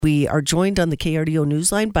We are joined on the KRDO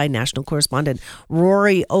Newsline by National Correspondent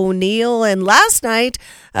Rory O'Neill. And last night,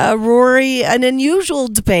 Rory, an unusual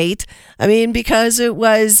debate. I mean, because it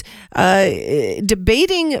was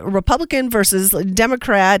debating Republican versus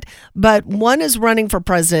Democrat, but one is running for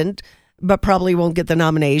president, but probably won't get the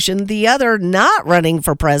nomination. The other not running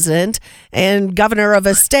for president and governor of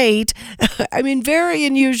a state. I mean, very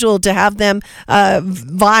unusual to have them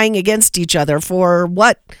vying against each other for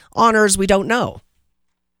what honors we don't know.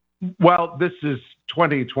 Well, this is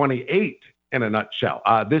 2028 in a nutshell.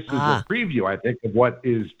 This is a preview, I think, of what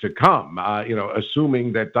is to come,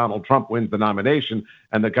 assuming that Donald Trump wins the nomination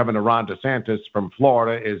and that Governor Ron DeSantis from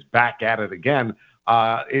Florida is back at it again.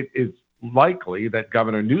 It is likely that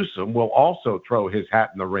Governor Newsom will also throw his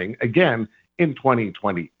hat in the ring again in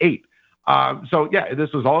 2028.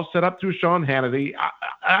 This was all set up through Sean Hannity.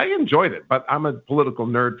 I enjoyed it, but I'm a political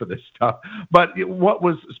nerd for this stuff. But what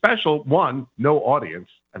was special, one, no audience.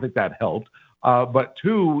 I think that helped. But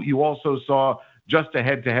two, you also saw just a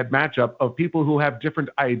head-to-head matchup of people who have different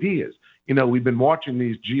ideas. You know, we've been watching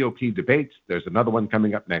these GOP debates. There's another one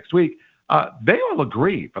coming up next week. They all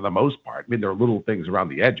agree for the most part. I mean, there are little things around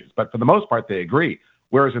the edges, but for the most part, they agree.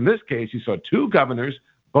 Whereas in this case, you saw two governors,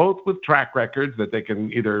 both with track records that they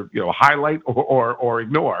can either highlight or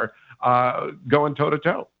ignore, going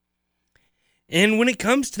toe-to-toe. And when it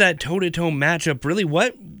comes to that toe-to-toe matchup, really,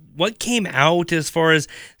 what came out as far as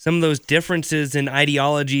some of those differences in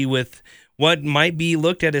ideology with what might be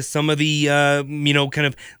looked at as some of the, kind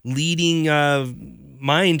of leading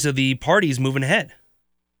minds of the parties moving ahead?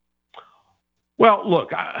 Well,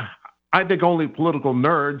 look, I think only political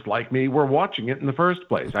nerds like me were watching it in the first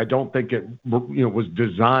place. I don't think it was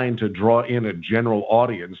designed to draw in a general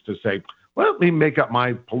audience to say, well, let me make up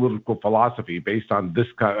my political philosophy based on this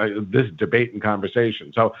debate and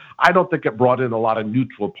conversation. So I don't think it brought in a lot of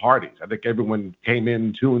neutral parties. I think everyone came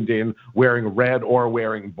in, tuned in, wearing red or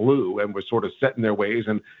wearing blue, and was sort of set in their ways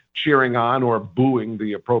and cheering on or booing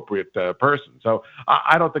the appropriate person. So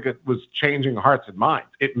I don't think it was changing hearts and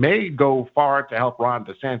minds. It may go far to help Ron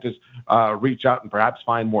DeSantis reach out and perhaps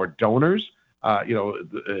find more donors.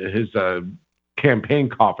 His campaign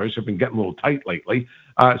coffers have been getting a little tight lately.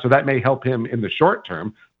 So that may help him in the short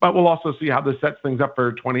term, but we'll also see how this sets things up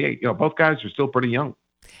for 28. Both guys are still pretty young.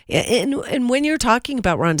 And when you're talking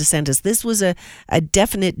about Ron DeSantis, this was a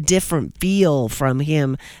definite different feel from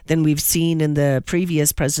him than we've seen in the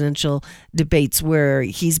previous presidential debates where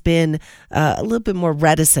he's been a little bit more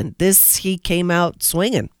reticent. He came out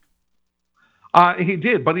swinging. He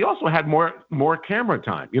did, but he also had more camera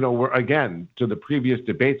time. Again, to the previous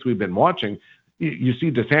debates we've been watching, you see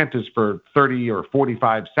DeSantis for 30 or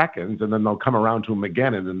 45 seconds, and then they'll come around to him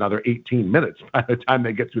again in another 18 minutes by the time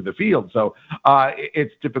they get through the field. So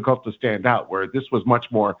it's difficult to stand out, where this was much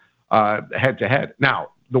more head-to-head. Now,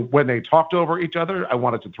 when they talked over each other, I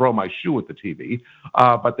wanted to throw my shoe at the TV,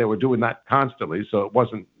 but they were doing that constantly, so it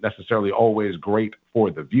wasn't necessarily always great for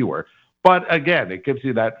the viewer. But again, it gives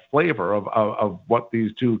you that flavor of what these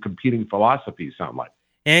two competing philosophies sound like.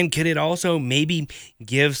 And could it also maybe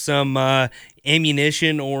give some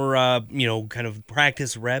ammunition or, kind of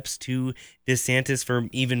practice reps to DeSantis for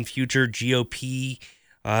even future GOP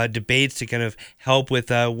debates to kind of help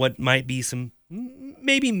with what might be some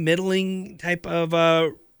maybe middling type of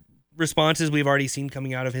responses we've already seen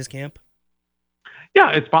coming out of his camp?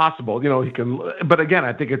 Yeah, it's possible. He can. But again,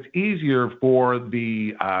 I think it's easier for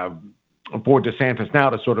DeSantis now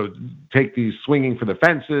to sort of take these swinging for the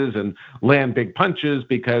fences and land big punches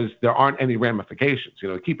because there aren't any ramifications.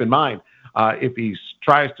 Keep in mind, if he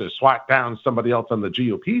tries to swat down somebody else on the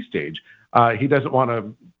GOP stage, he doesn't want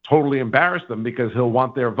to totally embarrass them because he'll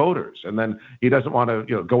want their voters. And then he doesn't want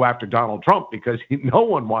to go after Donald Trump because no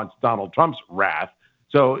one wants Donald Trump's wrath.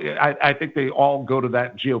 So I think they all go to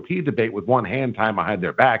that GOP debate with one hand tied behind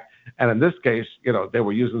their back. And in this case, they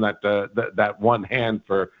were using that one hand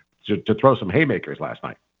to throw some haymakers last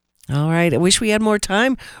night. All right. I wish we had more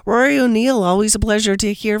time. Rory O'Neill, always a pleasure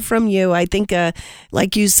to hear from you. I think,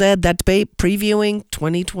 like you said, that debate previewing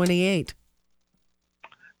 2028.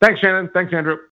 Thanks, Shannon. Thanks, Andrew.